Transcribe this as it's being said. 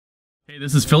Hey,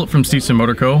 this is Philip from Steveson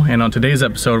Motor Co, and on today's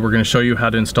episode we're going to show you how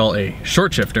to install a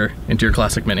short shifter into your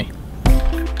classic Mini.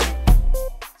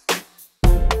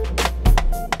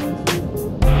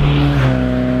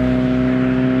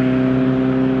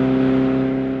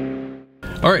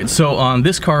 Alright, so on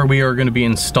this car we are going to be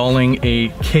installing a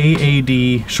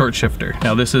KAD short shifter.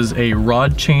 Now this is a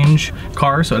rod change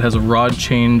car, so it has a rod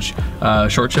change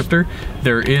short shifter.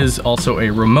 There is also a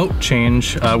remote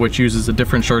change which uses a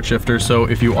different short shifter, so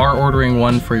if you are ordering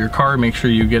one for your car, make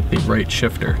sure you get the right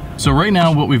shifter. So right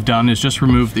now what we've done is just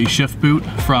remove the shift boot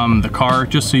from the car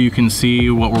just so you can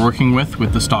see what we're working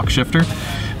with the stock shifter.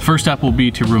 First step will be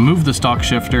to remove the stock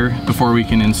shifter before we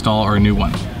can install our new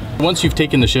one. Once you've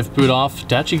taken the shift boot off,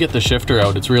 to actually get the shifter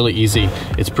out, it's really easy.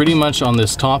 It's pretty much on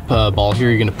this top ball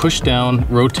here. You're gonna push down,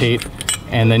 rotate,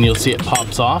 and then you'll see it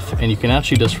pops off, and you can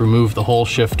actually just remove the whole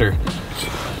shifter,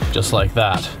 just like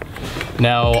that.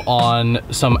 Now, on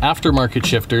some aftermarket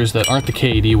shifters that aren't the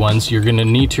KAD ones, you're gonna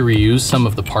need to reuse some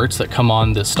of the parts that come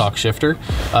on this stock shifter.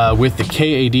 With the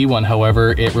KAD one,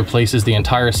 however, it replaces the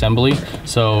entire assembly,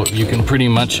 so you can pretty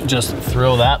much just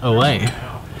throw that away.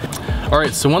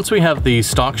 Alright, so once we have the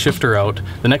stock shifter out,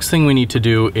 the next thing we need to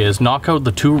do is knock out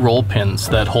the two roll pins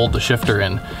that hold the shifter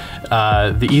in.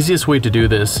 The easiest way to do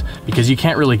this, because you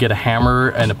can't really get a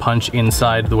hammer and a punch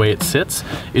inside the way it sits,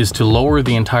 is to lower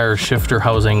the entire shifter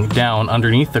housing down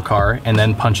underneath the car and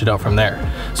then punch it out from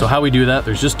there. So how we do that,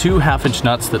 there's just two 1/2"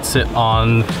 nuts that sit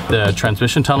on the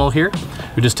transmission tunnel here.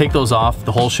 We just take those off,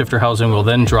 the whole shifter housing will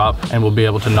then drop and we'll be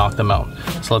able to knock them out.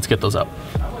 So let's get those out.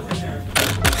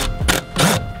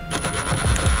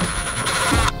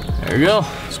 There you go,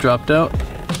 it's dropped out.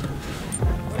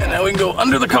 And now we can go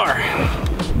under the car.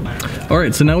 All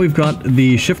right, so now we've got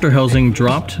the shifter housing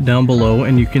dropped down below,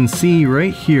 and you can see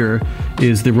right here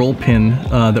is the roll pin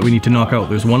that we need to knock out.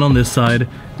 There's one on this side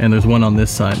and there's one on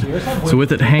this side. So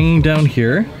with it hanging down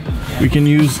here, we can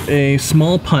use a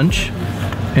small punch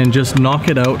and just knock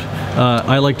it out.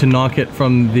 I like to knock it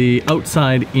from the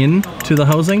outside in to the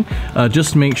housing.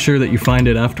 Just make sure that you find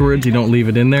it afterwards, you don't leave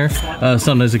it in there.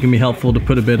 Sometimes it can be helpful to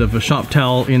put a bit of a shop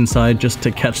towel inside just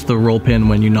to catch the roll pin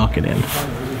when you knock it in.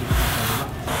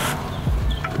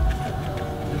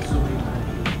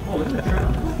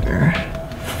 There.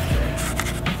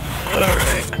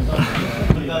 Alright.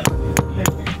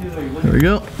 There we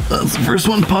go. That's the first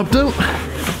one popped out.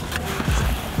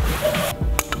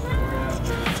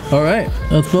 All right,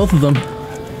 that's both of them.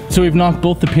 So we've knocked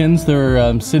both the pins.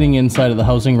 They're sitting inside of the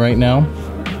housing right now.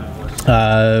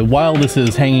 While this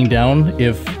is hanging down,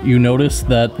 if you notice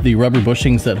that the rubber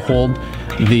bushings that hold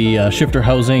the shifter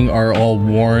housing are all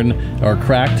worn or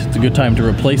cracked, it's a good time to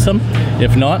replace them.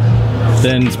 If not,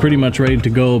 then it's pretty much ready to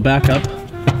go back up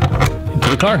into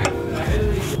the car.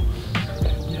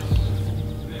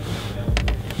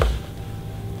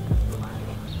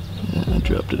 I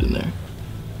dropped it in there.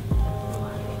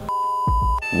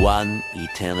 One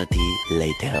eternity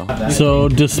later. So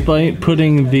despite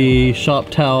putting the shop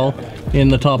towel in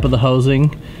the top of the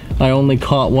housing, I only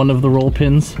caught one of the roll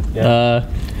pins.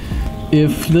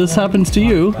 If this happens to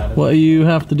you, what you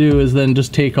have to do is then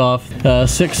just take off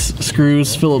 6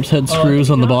 screws, Phillips head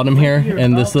screws on the bottom here,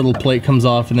 and this little plate comes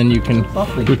off, and then you can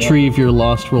retrieve your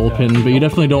lost roll pin. But you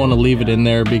definitely don't want to leave it in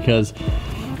there, because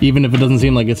even if it doesn't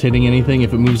seem like it's hitting anything,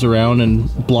 if it moves around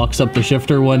and blocks up the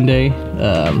shifter one day,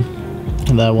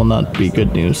 that will not be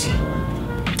good news.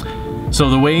 So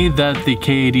the way that the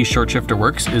KAD short shifter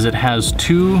works is it has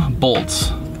 2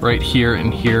 bolts right here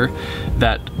and here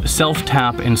that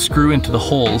self-tap and screw into the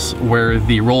holes where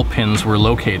the roll pins were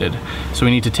located. So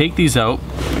we need to take these out,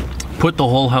 put the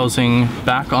whole housing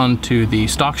back onto the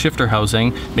stock shifter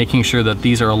housing, making sure that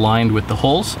these are aligned with the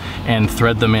holes, and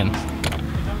thread them in.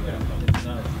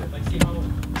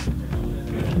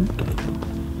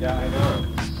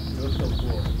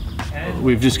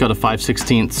 We've just got a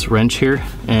 5/16 wrench here,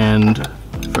 and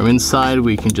from inside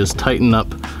we can just tighten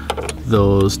up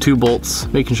those 2 bolts,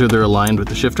 making sure they're aligned with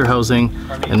the shifter housing,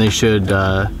 and they should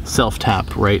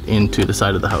self-tap right into the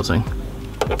side of the housing.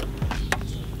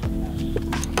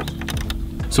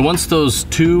 So once those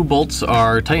 2 bolts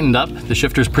are tightened up, the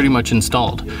shifter's pretty much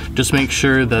installed. Just make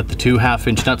sure that the 2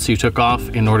 1/2" nuts you took off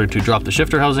in order to drop the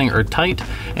shifter housing are tight,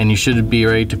 and you should be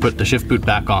ready to put the shift boot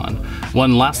back on.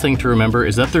 One last thing to remember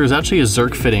is that there's actually a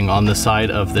Zerk fitting on the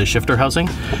side of the shifter housing.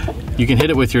 You can hit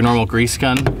it with your normal grease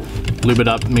gun, lube it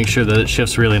up, make sure that it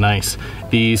shifts really nice.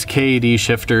 These KAD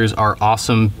shifters are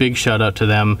awesome. Big shout out to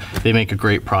them. They make a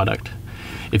great product.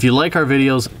 If you like our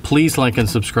videos, please like and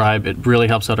subscribe. It really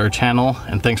helps out our channel,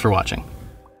 and thanks for watching.